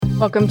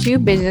Welcome to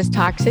Business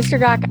Talk Sister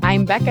Doc.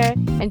 I'm Becca,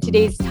 and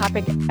today's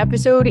topic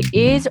episode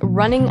is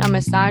running a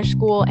massage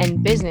school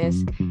and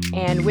business.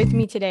 And with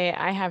me today,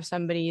 I have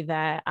somebody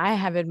that I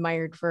have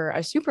admired for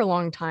a super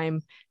long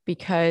time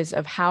because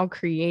of how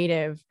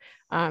creative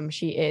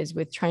she is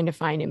with trying to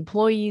find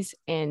employees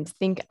and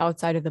think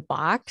outside of the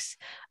box.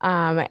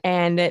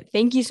 And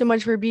thank you so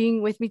much for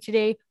being with me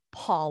today,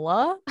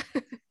 Paula.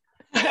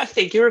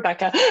 Thank you,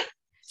 Rebecca.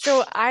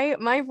 So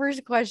my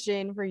first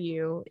question for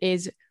you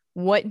is,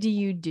 what do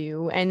you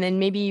do? And then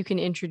maybe you can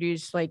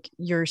introduce like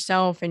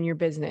yourself and your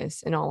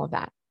business and all of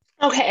that.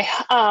 Okay,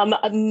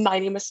 my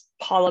name is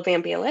Paula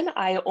Van Balen.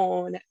 I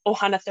own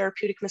Ohana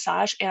Therapeutic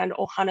Massage and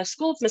Ohana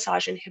School of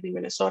Massage in Hibbing,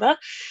 Minnesota.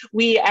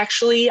 We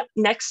actually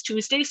next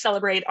Tuesday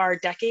celebrate our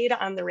decade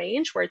on the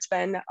range, where it's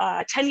been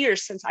 10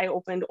 years since I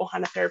opened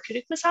Ohana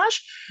Therapeutic Massage.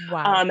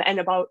 Wow. And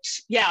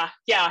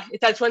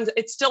that's when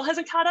it still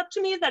hasn't caught up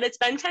to me that it's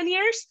been 10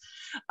 years.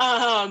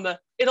 The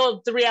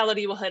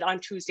reality will hit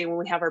on Tuesday when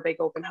we have our big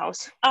open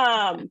house.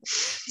 I'm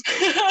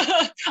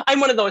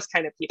one of those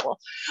kind of people.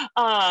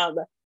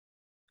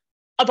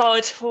 It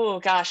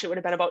would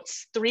have been about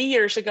 3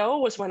 years ago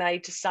was when I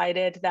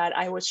decided that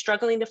I was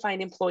struggling to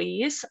find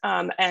employees.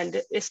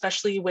 And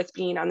especially with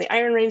being on the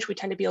Iron Range, we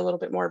tend to be a little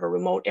bit more of a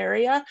remote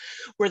area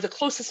where the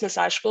closest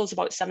massage school is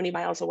about 70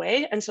 miles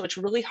away. And so it's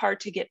really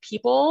hard to get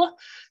people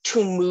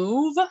to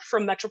move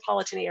from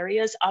metropolitan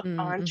areas up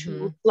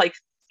onto like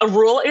a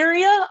rural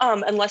area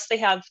unless they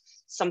have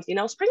something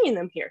else bringing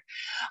them here.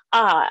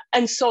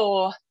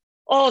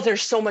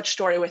 There's so much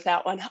story with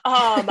that one.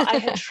 I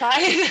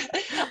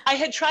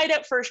had tried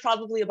at first,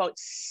 probably about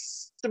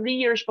 3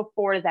 years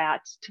before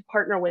that, to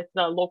partner with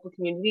the local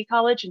community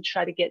college and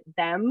try to get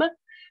them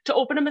to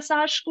open a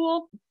massage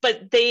school.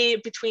 But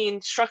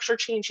between structure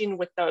changing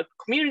with the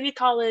community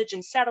college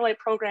and satellite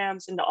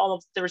programs and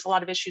there was a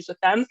lot of issues with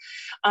them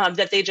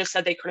that they just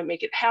said they couldn't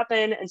make it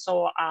happen. And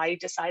so I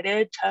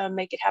decided to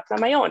make it happen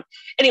on my own.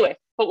 Anyway,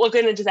 but we'll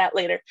get into that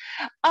later.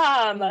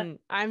 I'm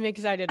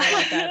excited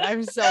about that.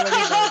 I'm so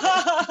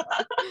excited.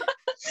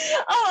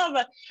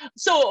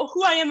 So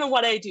who I am and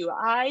what I do.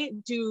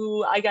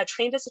 I got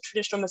trained as a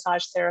traditional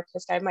massage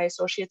therapist. I have my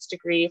associate's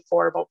degree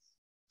for about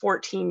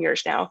 14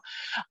 years now.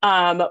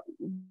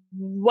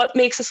 What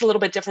makes us a little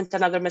bit different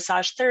than other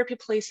massage therapy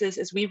places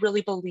is we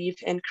really believe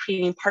in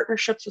creating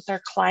partnerships with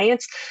our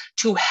clients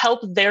to help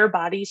their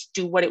bodies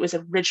do what it was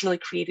originally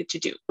created to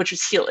do, which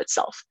is heal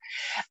itself.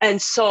 And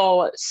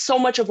so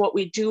much of what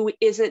we do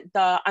isn't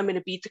I'm going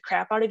to beat the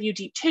crap out of you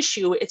deep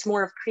tissue. It's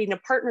more of creating a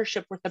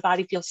partnership where the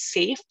body feels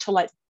safe to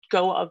let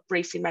go of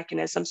bracing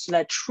mechanisms so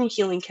that true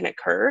healing can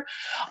occur.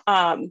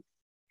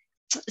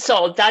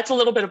 So that's a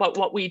little bit about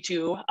what we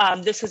do.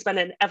 This has been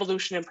an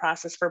evolution and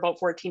process for about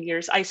 14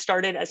 years. I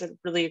started as a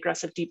really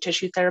aggressive deep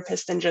tissue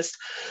therapist and just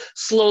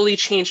slowly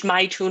changed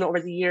my tune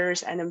over the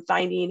years, and I'm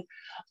finding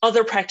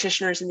other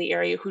practitioners in the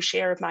area who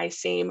share my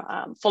same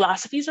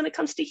philosophies when it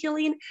comes to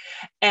healing,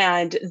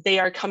 and they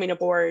are coming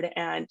aboard,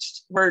 and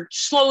we're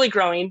slowly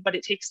growing, but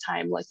it takes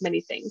time, like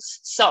many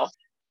things. So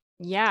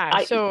yeah,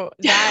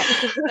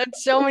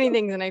 that's so many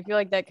things. And I feel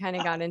like that kind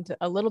of got into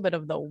a little bit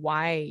of the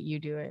why you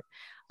do it.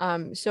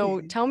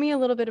 So tell me a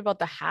little bit about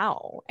the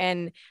how,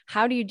 and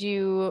how do you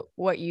do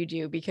what you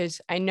do?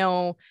 Because I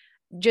know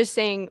just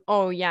saying,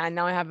 oh yeah,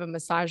 now I have a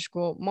massage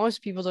school,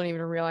 most people don't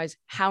even realize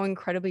how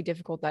incredibly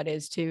difficult that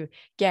is to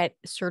get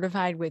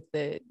certified with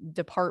the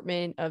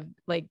Department of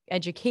like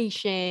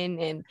Education.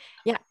 And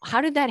yeah, how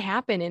did that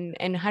happen?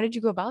 And how did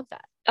you go about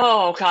that?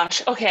 Oh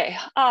gosh. Okay.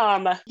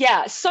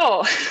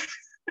 So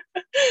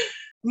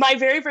my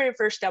very, very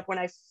first step when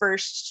I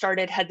first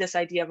had this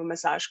idea of a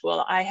massage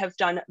school. I have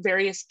done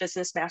various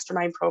business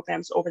mastermind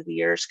programs over the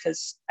years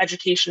because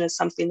education is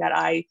something that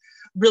I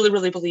really,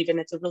 really believe in.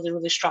 It's a really,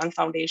 really strong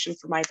foundation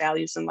for my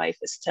values in life,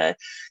 is to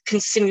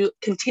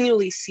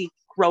continually seek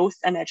growth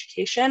and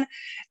education.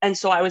 And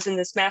so I was in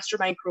this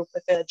mastermind group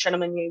with a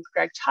gentleman named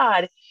Greg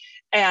Todd,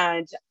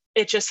 and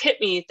it just hit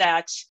me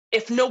that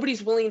if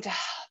nobody's willing to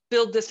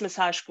build this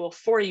massage school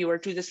for you or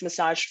do this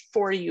massage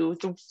for you,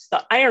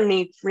 the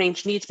Iron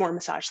Range needs more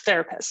massage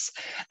therapists.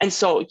 And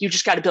so you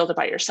just got to build it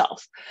by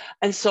yourself.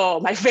 And so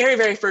my very,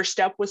 very first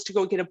step was to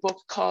go get a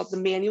book called The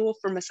Manual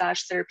for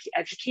Massage Therapy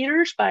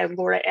Educators by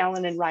Laura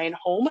Allen and Ryan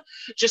Holm,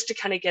 just to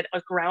kind of get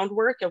a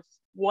groundwork of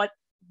what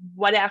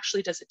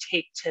actually does it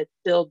take to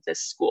build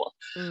this school.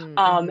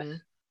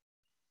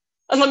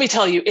 And let me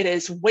tell you, it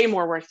is way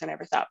more work than I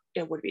ever thought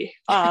it would be.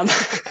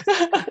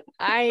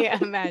 I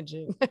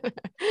imagine.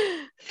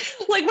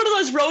 Like one of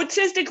those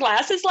road-tested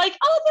classes, like,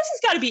 oh, this has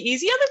got to be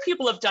easy. Other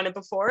people have done it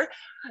before.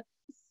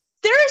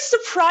 There is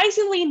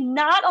surprisingly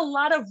not a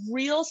lot of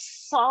real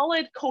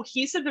solid,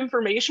 cohesive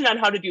information on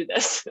how to do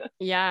this.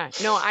 Yeah,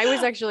 no, I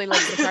was actually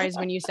like surprised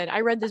when you said, I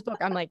read this book.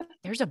 I'm like,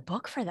 there's a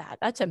book for that.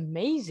 That's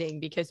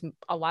amazing, because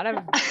a lot of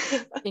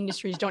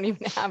industries don't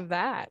even have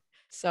that.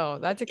 So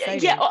that's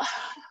exciting. Yeah.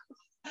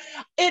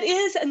 It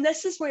is. And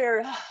this is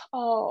where,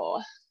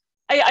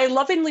 I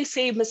lovingly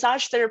say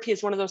massage therapy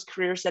is one of those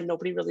careers that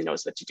nobody really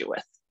knows what to do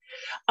with.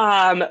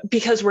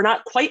 because we're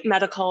not quite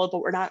medical,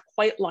 but we're not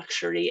quite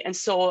luxury. And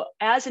so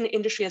as an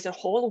industry as a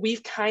whole,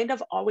 we've kind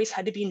of always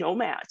had to be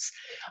nomads.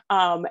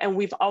 And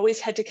we've always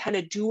had to kind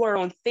of do our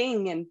own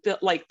thing and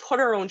like put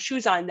our own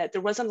shoes on, that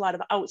there wasn't a lot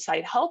of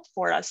outside help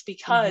for us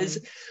because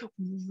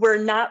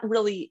we're not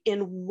really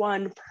in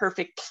one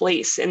perfect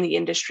place in the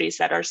industries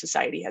that our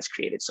society has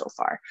created so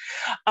far.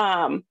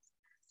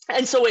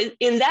 And so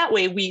in that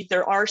way,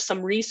 there are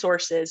some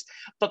resources,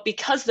 but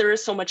because there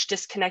is so much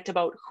disconnect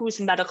about who's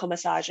medical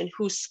massage and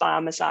who's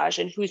spa massage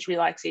and who's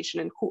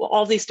relaxation and who,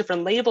 all these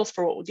different labels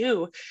for what we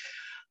do,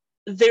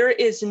 there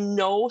is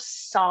no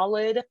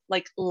solid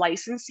like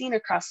licensing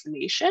across the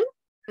nation.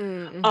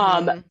 In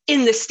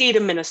the state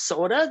of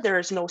Minnesota, there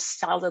is no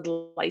solid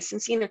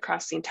licensing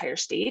across the entire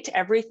state.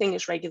 Everything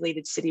is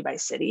regulated city by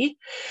city.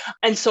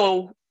 And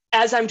so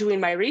as I'm doing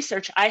my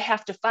research, I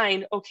have to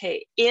find,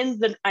 okay, in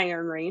the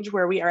Iron Range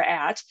where we are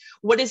at,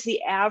 what is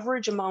the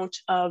average amount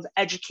of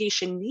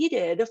education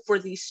needed for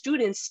these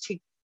students to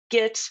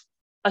get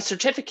a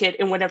certificate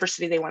in whatever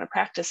city they want to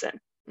practice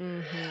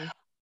in?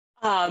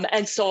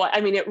 And so,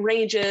 I mean, it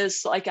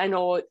ranges, like I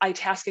know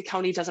Itasca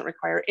County doesn't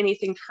require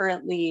anything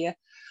currently.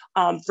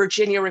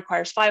 Virginia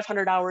requires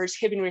 500 hours,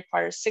 Hibbing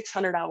requires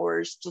 600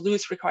 hours,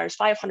 Duluth requires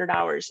 500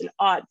 hours,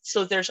 and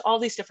so there's all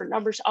these different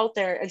numbers out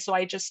there. And so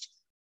I just,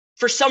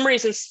 for some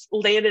reason,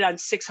 landed on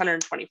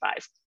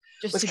 625.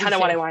 Was kind of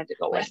what I wanted to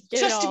go with,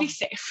 just to be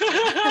safe.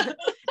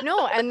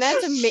 No, and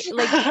that's amazing.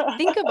 Like,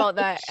 think about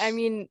that. I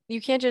mean,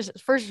 you can't just,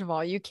 first of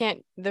all, you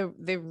can't, the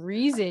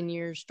reason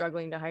you're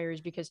struggling to hire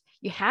is because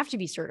you have to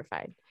be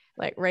certified,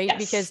 like, right? Yes.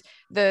 Because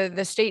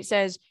the state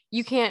says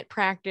you can't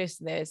practice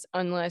this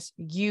unless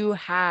you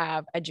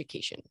have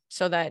education,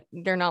 so that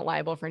they're not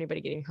liable for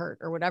anybody getting hurt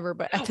or whatever.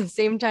 But at the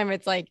same time,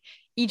 it's like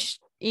each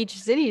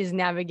city is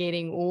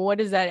navigating, what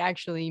does that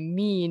actually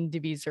mean to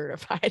be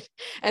certified?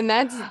 And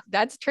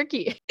that's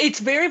tricky.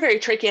 It's very, very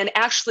tricky. And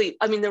actually,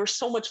 I mean, there was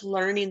so much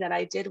learning that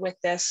I did with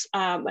this.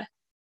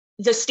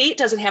 The state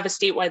doesn't have a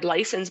statewide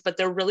license, but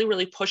they're really,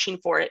 really pushing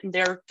for it. And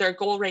their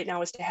goal right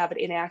now is to have it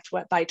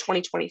enacted by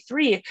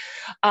 2023.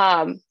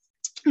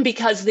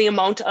 Because the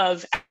amount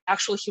of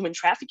actual human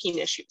trafficking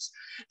issues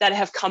that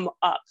have come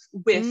up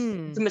with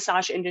the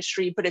massage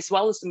industry, but as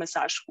well as the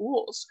massage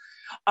schools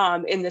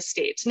in the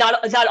state.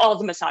 Not all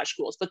the massage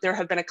schools, but there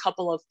have been a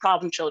couple of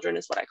problem children,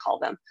 is what I call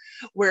them,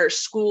 where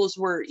schools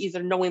were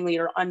either knowingly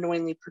or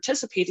unknowingly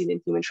participating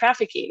in human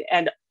trafficking.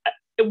 And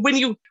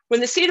when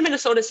the state of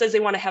Minnesota says they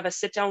want to have a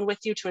sit down with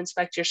you to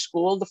inspect your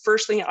school, the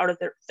first thing out of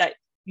that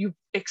you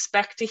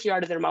expect to hear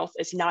out of their mouth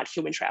is not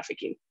human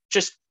trafficking.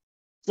 Just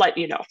let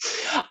you know.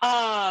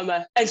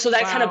 And so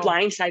that kind of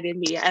blindsided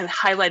me and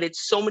highlighted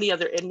so many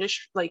other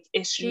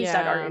issues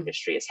that our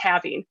industry is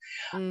having.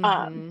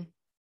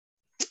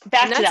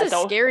 Back to that,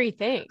 though. Scary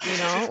thing,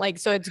 like,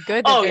 so it's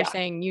good that they're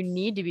saying you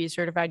need to be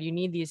certified, you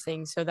need these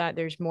things, so that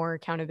there's more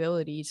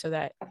accountability, so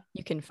that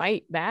you can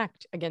fight back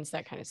against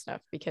that kind of stuff.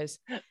 Because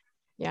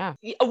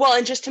well,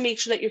 and just to make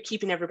sure that you're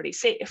keeping everybody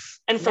safe.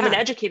 And from an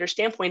educator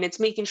standpoint,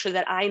 it's making sure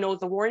that I know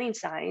the warning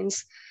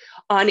signs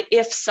on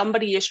if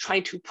somebody is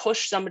trying to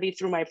push somebody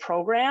through my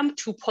program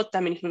to put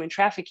them in human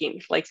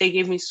trafficking. Like, they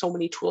gave me so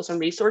many tools and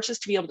resources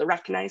to be able to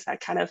recognize that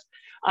kind of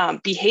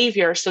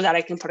behavior, so that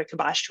I can put a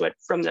kibosh to it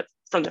from the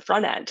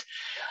front end.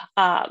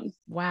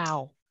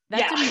 Wow.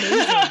 That's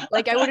amazing.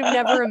 Like, I would have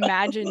never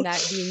imagined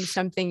that being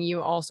something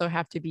you also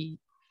have to be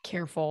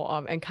careful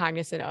of and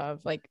cognizant of.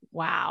 Like,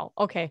 wow.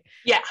 Okay.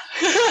 Yeah.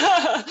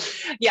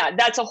 Yeah,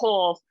 that's a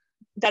whole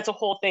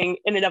thing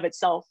in and of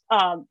itself.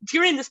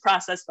 During this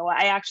process, though,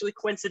 I actually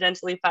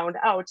coincidentally found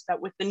out that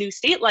with the new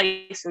state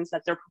license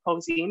that they're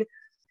proposing,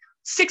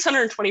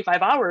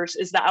 625 hours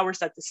is the hours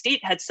that the state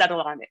had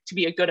settled on it to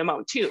be a good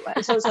amount too.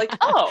 And so I was like,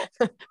 oh,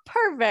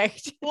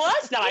 perfect. Well,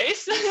 that's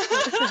nice.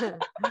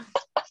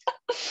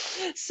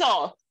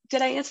 So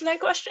did I answer that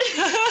question?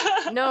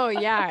 No,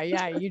 yeah,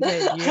 you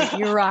did.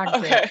 You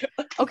rocked it.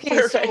 Okay,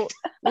 perfect. So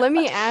let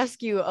me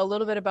ask you a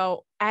little bit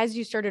about, as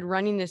you started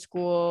running the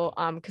school,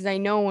 because I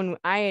know when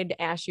I had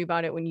asked you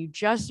about it, when you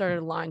just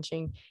started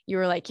launching, you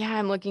were like, yeah,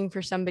 I'm looking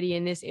for somebody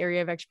in this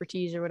area of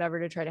expertise or whatever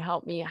to try to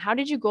help me. How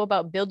did you go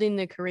about building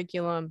the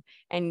curriculum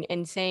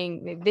and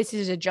saying this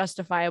is a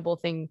justifiable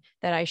thing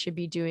that I should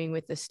be doing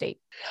with the state?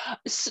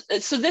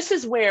 So this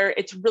is where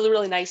it's really,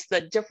 really nice,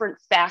 the different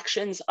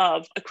factions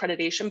of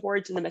accreditation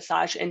boards in the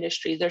massage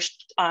industry. There's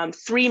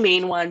three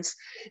main ones: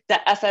 the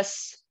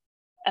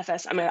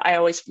I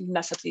always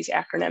mess up these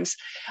acronyms.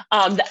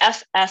 The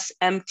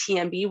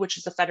FSMTMB, which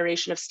is the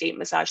Federation of State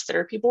Massage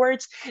Therapy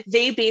Boards.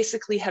 They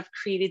basically have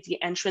created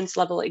the entrance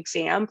level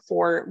exam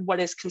for what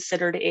is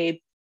considered a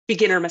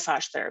beginner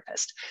massage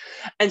therapist.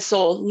 And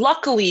so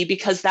luckily,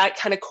 because that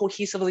kind of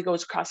cohesively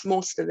goes across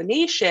most of the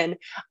nation,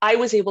 I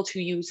was able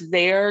to use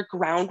their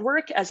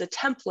groundwork as a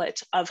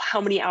template of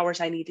how many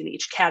hours I need in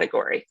each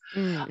category.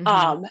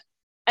 Mm-hmm.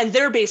 And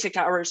their basic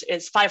hours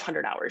is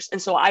 500 hours.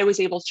 And so I was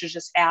able to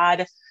just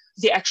add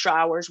the extra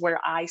hours where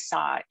I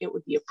saw it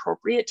would be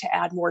appropriate to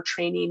add more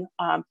training,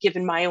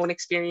 given my own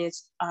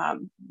experience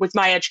with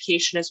my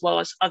education, as well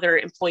as other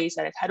employees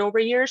that I've had over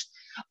years,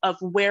 of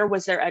where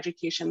was their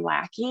education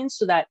lacking,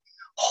 so that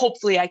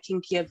hopefully I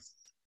can give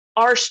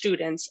our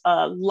students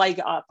a leg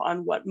up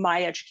on what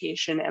my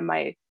education and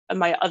my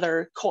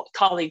other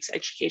colleagues'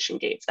 education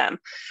gave them.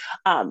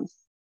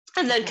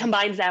 And then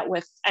combine that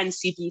with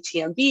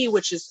NCBTMB,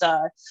 which is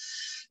the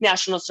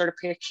National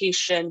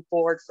Certification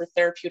Board for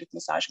Therapeutic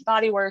Massage and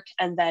Bodywork.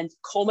 And then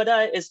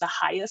COMADA is the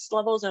highest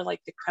levels, or like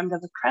the creme de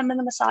la creme in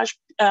the massage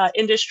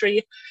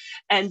industry.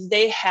 And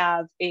they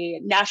have a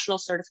national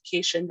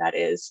certification that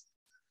is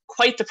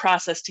quite the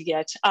process to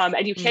get.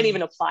 And you can't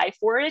even apply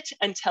for it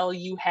until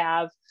you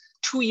have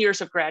 2 years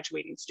of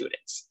graduating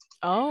students.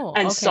 Oh,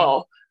 and okay.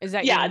 So, is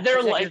that they're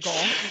is that like, your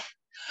goal?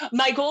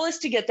 My goal is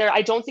to get there.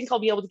 I don't think I'll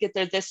be able to get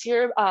there this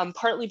year,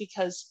 partly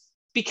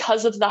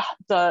because of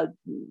the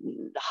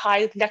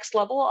high next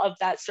level of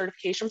that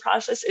certification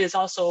process. It is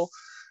also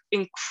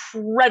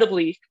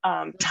incredibly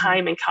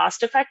time and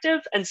cost effective.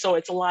 And so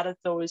it's a lot of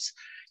those,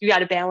 you got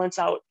to balance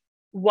out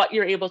what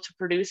you're able to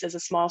produce as a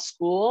small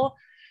school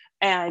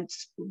and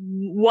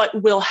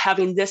what will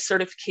having this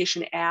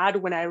certification add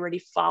when I already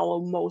follow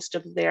most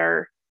of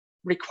their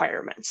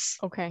requirements.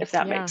 Okay. If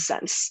that makes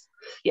sense.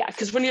 Yeah,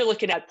 because when you're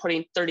looking at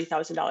putting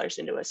 $30,000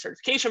 into a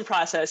certification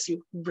process,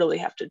 you really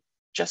have to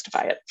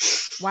justify it.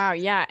 Wow.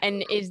 Yeah.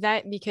 And is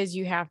that because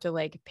you have to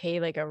like pay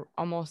like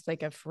almost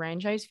like a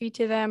franchise fee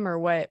to them, or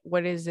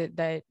what is it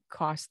that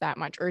costs that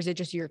much? Or is it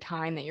just your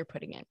time that you're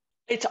putting in?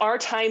 It's our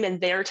time and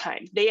their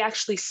time. They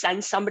actually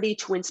send somebody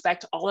to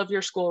inspect all of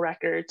your school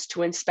records,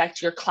 to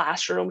inspect your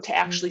classroom, to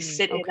actually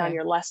sit in on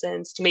your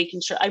lessons, to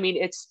making sure. I mean,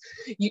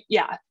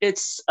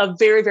 it's a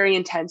very, very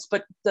intense,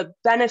 but the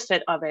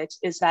benefit of it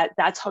is that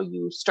that's how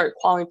you start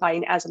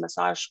qualifying as a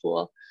massage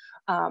school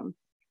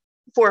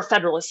for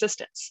federal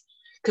assistance.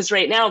 Because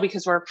right now,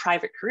 because we're a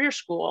private career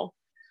school,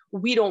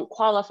 we don't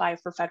qualify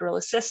for federal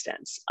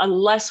assistance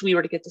unless we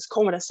were to get this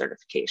COMADA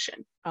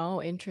certification. Oh,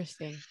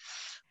 interesting.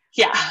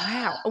 Yeah.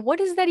 Wow. What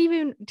does that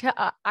even,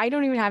 I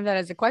don't even have that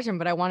as a question,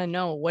 but I want to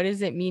know, what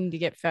does it mean to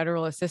get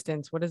federal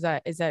assistance? What is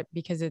that? Is that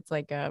because it's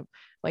like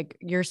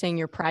you're saying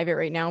you're private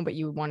right now, but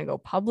you want to go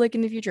public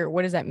in the future?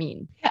 What does that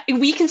mean? Yeah,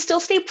 we can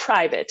still stay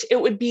private. It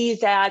would be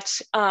that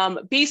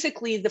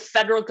basically the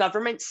federal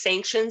government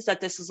sanctions that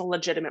this is a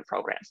legitimate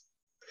program.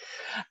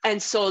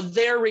 And so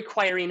they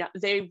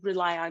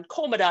rely on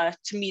COMADA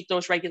to meet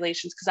those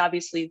regulations, because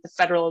obviously the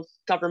federal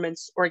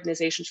government's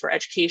organizations for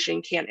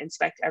education can't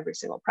inspect every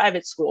single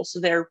private school. So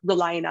they're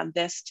relying on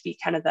this to be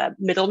kind of the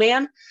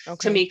middleman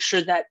to make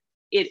sure that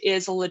it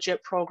is a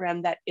legit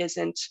program that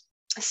isn't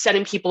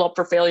setting people up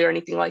for failure or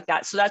anything like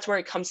that. So that's where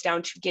it comes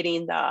down to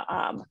getting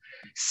the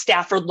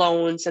Stafford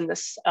loans and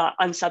the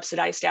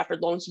unsubsidized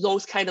Stafford loans.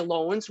 Those kind of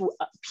loans,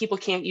 people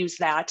can't use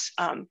that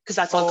because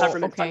that's all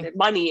government funded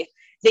money.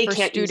 They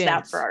can't students. Use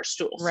that for our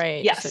schools.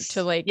 Right. Yes.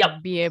 So to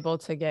be able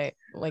to get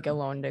like a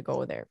loan to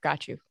go there.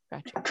 Got you.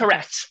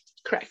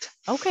 Correct.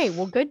 Okay.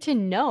 Well, good to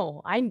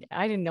know. I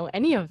didn't know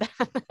any of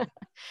that.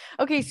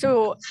 Okay.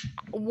 So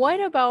what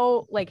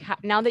about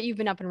now that you've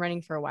been up and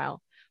running for a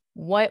while,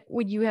 what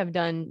would you have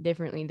done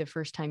differently the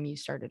first time you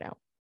started out?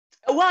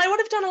 Well, I would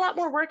have done a lot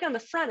more work on the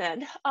front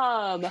end.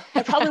 I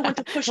probably wouldn't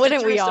have pushed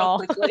Wouldn't it through we all?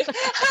 so quickly.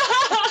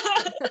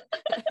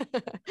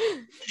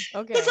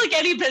 Okay. It's like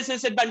any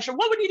business adventure.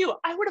 What would you do?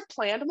 I would have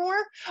planned more.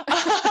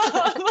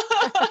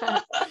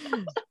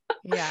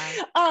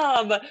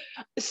 Yeah.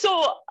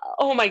 So,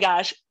 oh my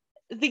gosh,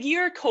 the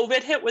year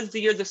COVID hit was the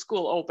year the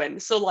school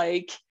opened. So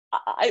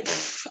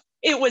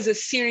it was a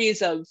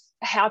series of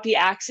happy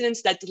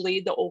accidents that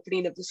delayed the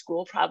opening of the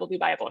school probably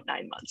by about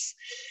 9 months.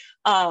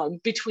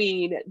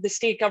 Between the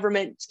state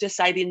government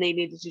deciding they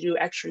needed to do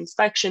extra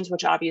inspections,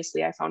 which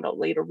obviously I found out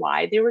later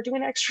why they were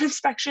doing extra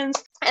inspections.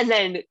 And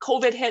then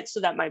COVID hit, so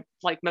that my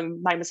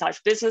massage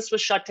business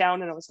was shut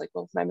down. And I was like,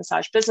 well, if my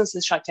massage business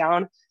is shut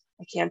down,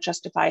 I can't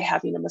justify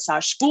having a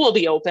massage school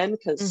be open,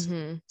 because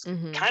it's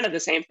kind of the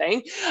same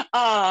thing.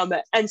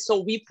 And so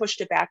we pushed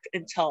it back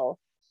until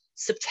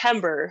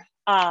September.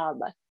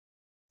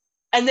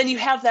 And then you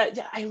have that,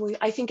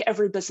 I think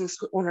every business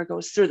owner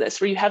goes through this,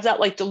 where you have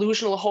that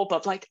delusional hope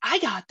of I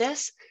got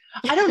this.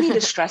 I don't need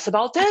to stress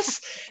about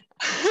this.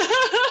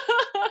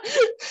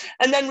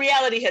 And then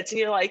reality hits and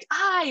you're like,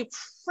 I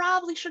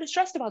probably should have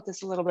stressed about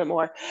this a little bit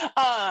more.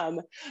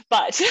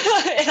 But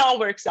it all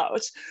works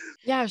out.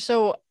 Yeah.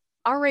 So,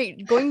 all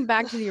right, going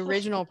back to the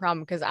original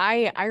problem, because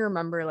I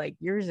remember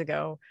years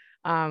ago,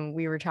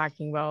 we were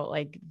talking about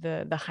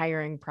the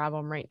hiring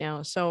problem right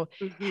now. So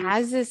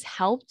has this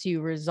helped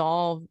you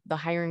resolve the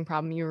hiring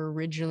problem you were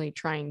originally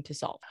trying to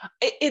solve?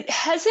 It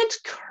hasn't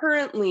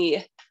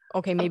currently.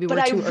 Okay, maybe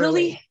we're too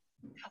early.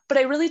 But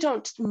I really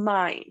don't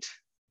mind.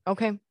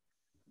 Okay.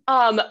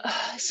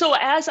 So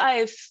as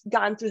I've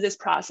gone through this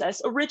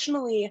process,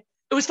 originally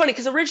it was funny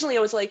because originally I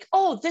was like,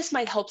 oh, this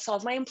might help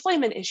solve my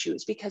employment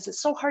issues because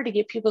it's so hard to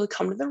get people to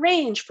come to the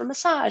range for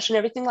massage and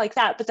everything like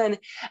that. But then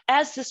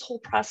as this whole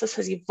process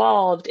has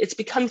evolved, it's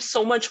become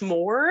so much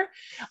more.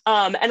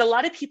 And a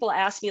lot of people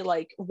ask me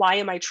like, why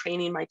am I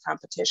training my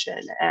competition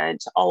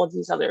and all of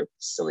these other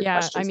silly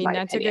questions? I mean,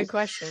 that's a good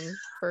question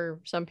for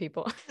some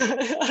people.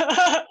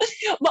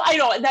 Well, I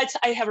know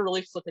I have a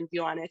really flippant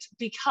view on it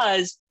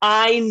because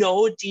I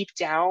know deep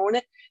down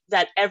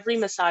that every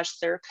massage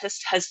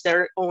therapist has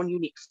their own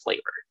unique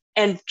flavor.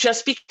 And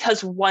just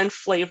because one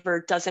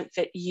flavor doesn't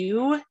fit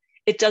you,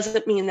 it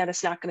doesn't mean that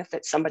it's not going to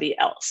fit somebody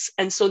else.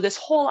 And so this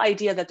whole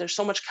idea that there's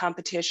so much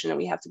competition and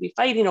we have to be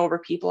fighting over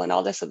people and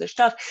all this other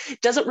stuff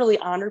doesn't really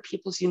honor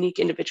people's unique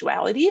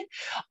individuality.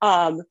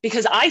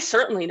 Because I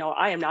certainly know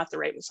I am not the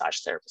right massage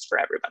therapist for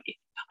everybody.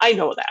 I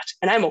know that,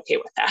 and I'm okay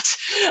with that.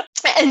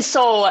 And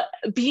so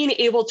being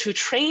able to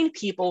train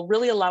people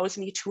really allows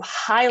me to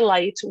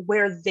highlight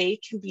where they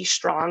can be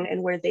strong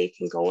and where they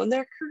can go in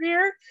their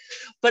career.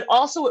 But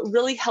also it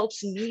really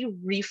helps me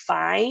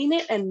refine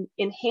and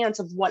enhance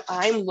of what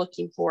I'm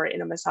looking for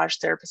in a massage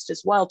therapist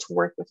as well to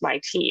work with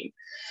my team.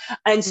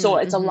 And so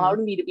it's allowed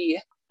me to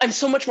be, I'm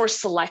so much more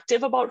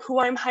selective about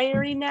who I'm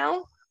hiring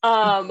now.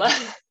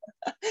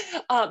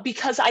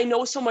 Because I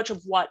know so much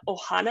of what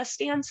Ohana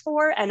stands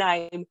for, and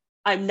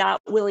I'm not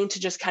willing to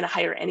just kind of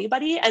hire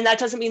anybody. And that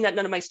doesn't mean that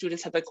none of my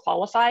students have been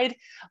qualified,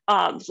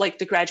 like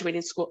the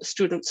graduating school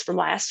students from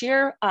last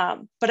year.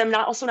 But I'm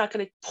also not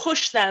going to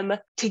push them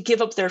to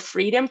give up their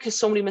freedom because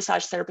so many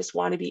massage therapists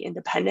want to be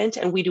independent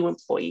and we do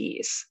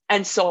employees.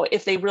 And so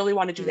if they really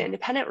want to do the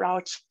independent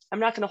route, I'm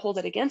not going to hold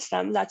it against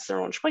them. That's their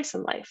own choice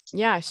in life.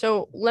 Yeah.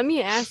 So let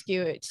me ask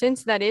you,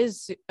 since that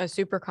is a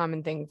super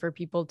common thing for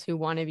people to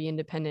want to be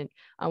independent,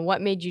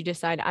 what made you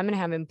decide I'm going to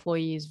have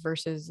employees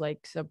versus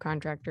like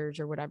subcontractors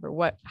or whatever?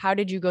 How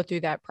did you go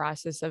through that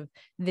process of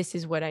this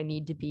is what I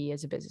need to be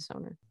as a business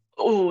owner?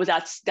 Oh,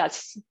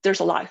 there's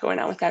a lot going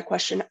on with that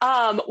question.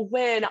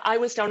 When I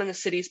was down in the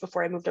cities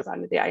before I moved up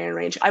onto the Iron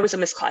Range, I was a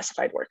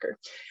misclassified worker,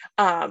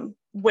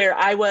 where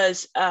I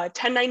was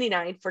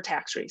 1099 for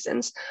tax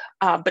reasons,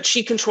 but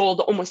she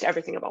controlled almost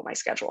everything about my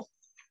schedule,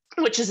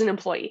 which is an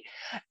employee.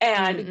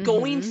 And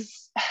going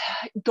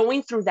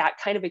through that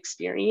kind of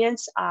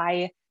experience,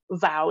 I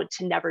vowed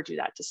to never do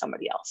that to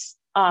somebody else.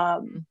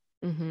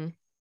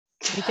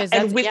 Because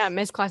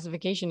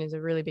misclassification is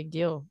a really big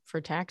deal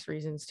for tax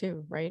reasons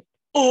too, right?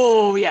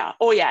 Oh yeah.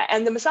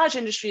 And the massage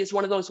industry is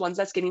one of those ones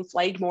that's getting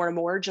flagged more and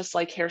more, just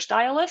like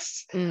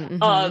hairstylists.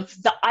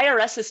 The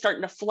IRS is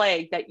starting to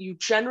flag that you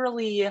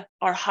generally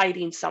are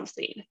hiding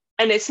something.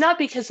 And it's not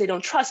because they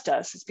don't trust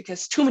us, it's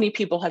because too many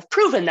people have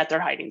proven that they're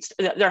hiding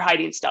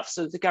stuff.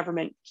 So the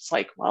government is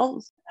like,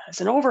 well,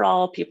 as an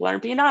overall, people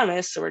aren't being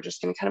honest, so we're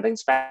just going to kind of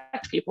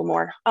inspect people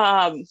more.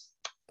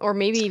 Or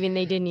maybe even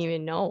they didn't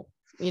even know.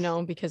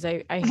 Because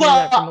I hear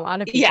that from a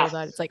lot of people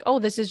that it's like, oh,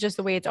 this is just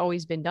the way it's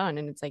always been done.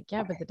 And it's like,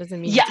 yeah, but that doesn't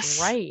mean it's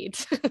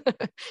right.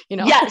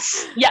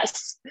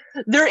 Yes.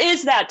 There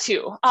is that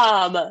too.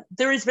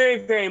 There is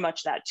very, very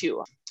much that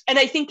too. And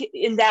I think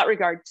in that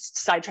regard, just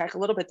to sidetrack a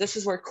little bit, this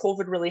is where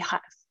COVID really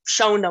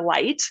shone a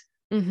light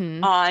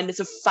on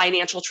the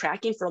financial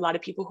tracking for a lot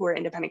of people who are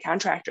independent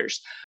contractors,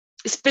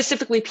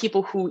 specifically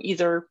people who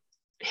either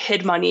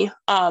hid money,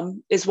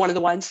 is one of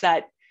the ones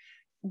that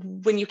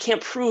when you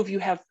can't prove you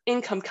have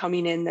income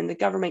coming in, then the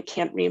government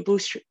can't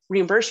reimburse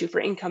you for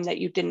income that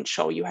you didn't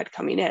show you had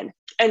coming in.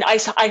 And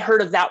I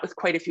heard of that with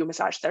quite a few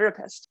massage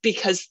therapists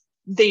because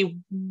they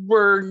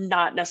were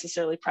not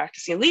necessarily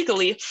practicing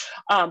legally,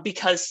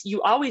 because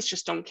you always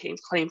just don't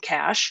claim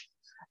cash.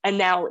 And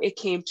now it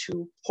came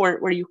to a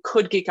point where you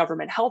could get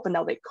government help, and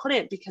now they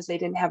couldn't because they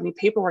didn't have any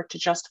paperwork to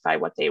justify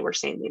what they were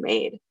saying they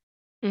made.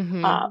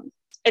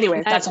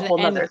 Anyway, that's a whole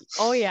nother.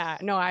 Oh yeah.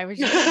 No, I was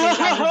just having a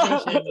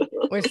conversation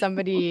with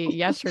somebody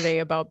yesterday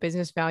about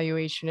business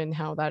valuation and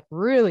how that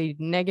really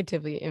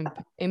negatively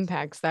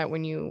impacts that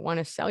when you want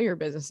to sell your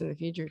business in the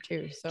future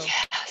too. So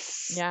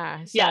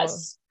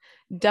yes.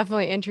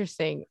 Definitely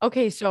interesting.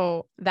 Okay.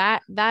 So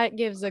that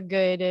gives a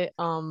good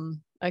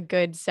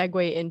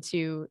segue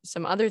into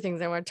some other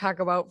things I want to talk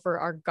about for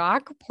our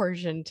Gawk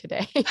portion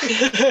today.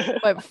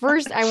 But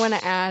first I want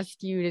to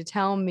ask you to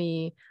tell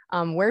me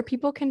where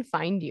people can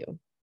find you.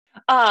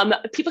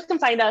 People can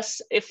find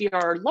us if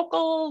you're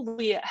local.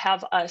 We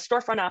have a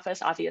storefront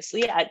office,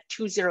 obviously, at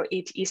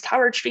 208 East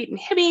Howard Street in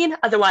Hibbing.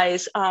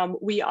 Otherwise,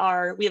 we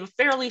have a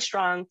fairly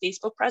strong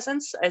Facebook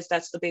presence, as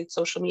that's the big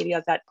social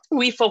media that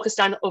we focused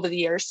on over the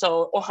years.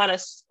 So Ohana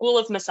School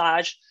of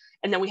Massage,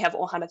 and then we have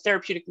Ohana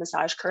Therapeutic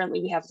Massage. Currently,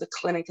 we have the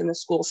clinic and the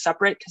school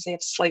separate because they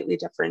have slightly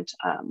different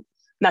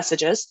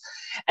messages.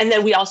 And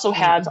then we also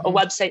have a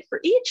website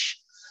for each.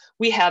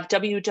 We have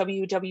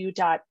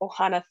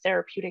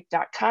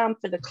www.ohanatherapeutic.com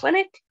for the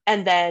clinic,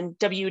 and then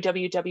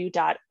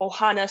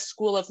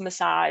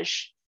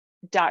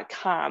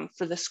www.ohanaschoolofmassage.com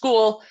for the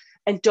school.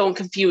 And don't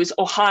confuse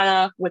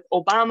Ohana with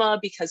Obama,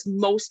 because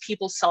most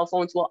people's cell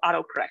phones will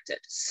autocorrect it.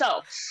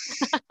 So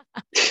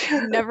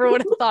never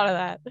would have thought of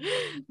that.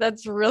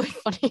 That's really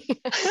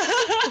funny.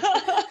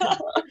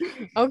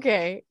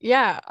 Okay.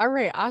 Yeah. All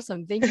right.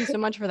 Awesome. Thank you so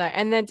much for that.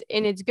 And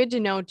it's good to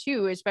know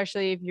too,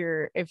 especially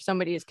if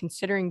somebody is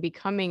considering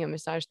becoming a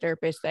massage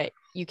therapist, that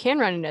you can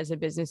run it as a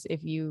business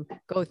if you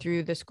go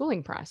through the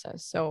schooling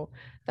process. So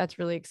that's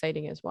really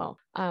exciting as well.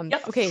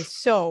 Yep. Okay.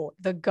 So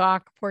the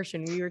gawk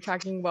portion, we were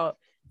talking about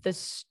the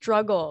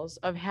struggles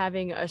of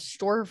having a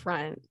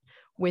storefront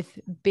with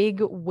big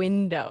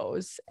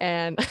windows,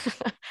 and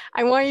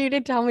I want you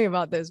to tell me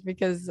about this,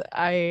 because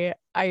I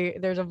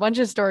there's a bunch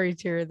of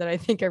stories here that I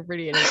think are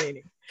pretty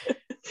entertaining.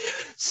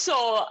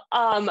 So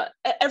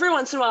every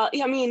once in a while,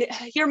 I mean,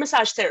 you're a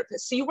massage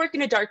therapist, so you work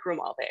in a dark room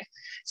all day.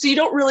 So you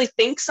don't really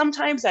think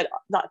sometimes that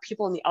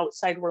people in the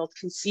outside world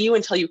can see you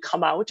until you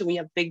come out, and we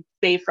have big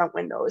bay front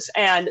windows.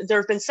 And there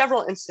have been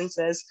several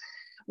instances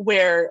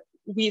where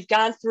we've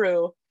gone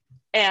through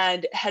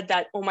and had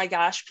that, oh my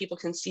gosh, people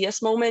can see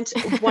us moment.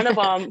 One of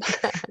them,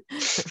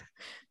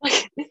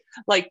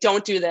 like,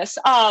 don't do this.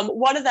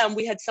 One of them,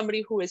 we had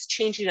somebody who was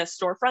changing a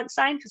storefront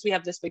sign, because we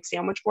have this big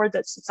sandwich board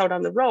that sits out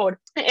on the road,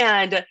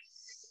 and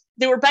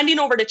they were bending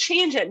over to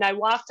change it. And I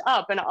walked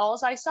up, and all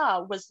I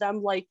saw was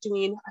them like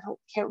doing,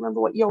 can't remember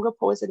what yoga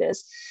pose it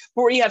is,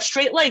 where you have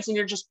straight legs and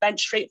you're just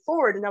bent straight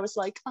forward. And I was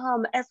like,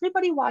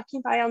 everybody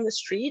walking by on the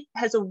street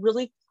has a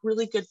really,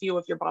 really good view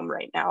of your bum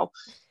right now.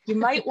 You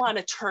might want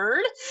to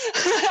turn.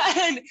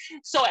 and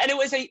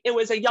it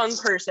was a young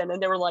person,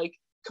 and they were like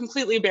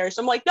completely embarrassed.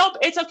 I'm like, nope,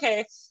 it's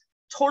okay.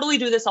 Totally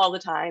do this all the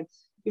time.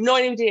 You have no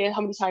idea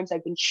how many times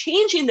I've been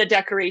changing the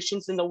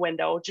decorations in the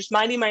window, just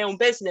minding my own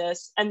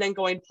business, and then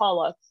going,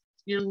 Paula,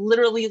 you're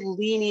literally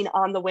leaning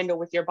on the window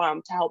with your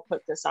bum to help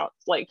put this out.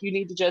 Like, you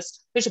need to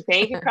there's a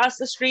bank across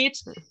the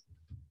street.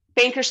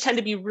 Bankers tend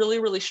to be really,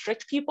 really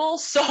strict people,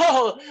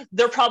 so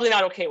they're probably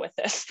not okay with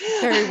this.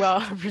 Very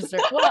well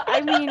reserved. Well, I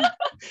mean,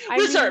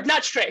 reserved,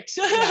 not strict.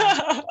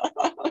 Yeah.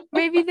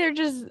 Maybe they're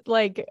just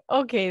like,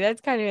 okay,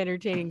 that's kind of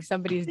entertaining.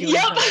 Somebody's doing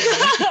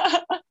something.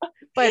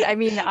 But I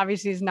mean,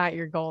 obviously, it's not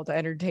your goal to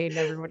entertain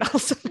everyone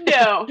else.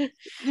 No.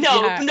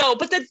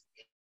 But the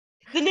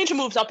ninja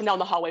moves up and down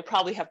the hallway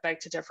probably have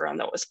beg to differ on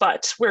those,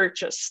 but we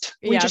just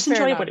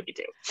enjoy enough. What we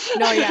do.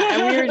 No,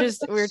 yeah. And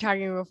we were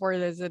talking before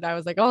this, and I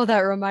was like, oh, that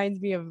reminds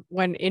me of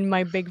when in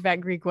my Big Fat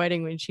Greek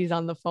Wedding, when she's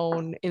on the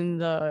phone in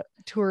the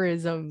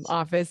tourism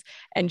office,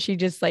 and she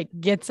just like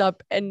gets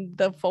up and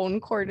the phone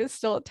cord is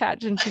still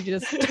attached, and she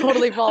just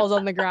totally falls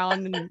on the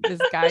ground, and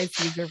this guy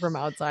sees her from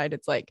outside.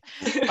 It's like,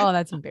 oh,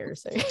 that's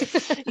embarrassing.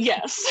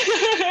 Yes.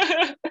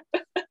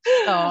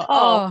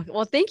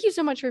 Well, thank you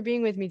so much for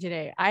being with me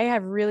today. I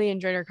have really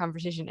enjoyed our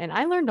conversation, and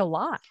I learned a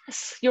lot.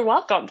 You're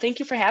welcome. Thank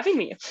you for having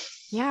me.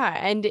 Yeah.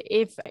 And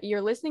if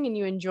you're listening and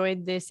you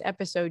enjoyed this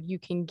episode, you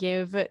can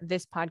give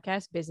this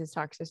podcast, Business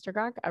Talk Sister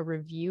Gawk, a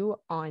review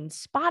on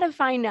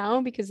Spotify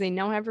now, because they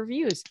now have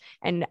reviews.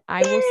 And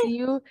I will see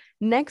you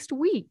next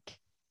week.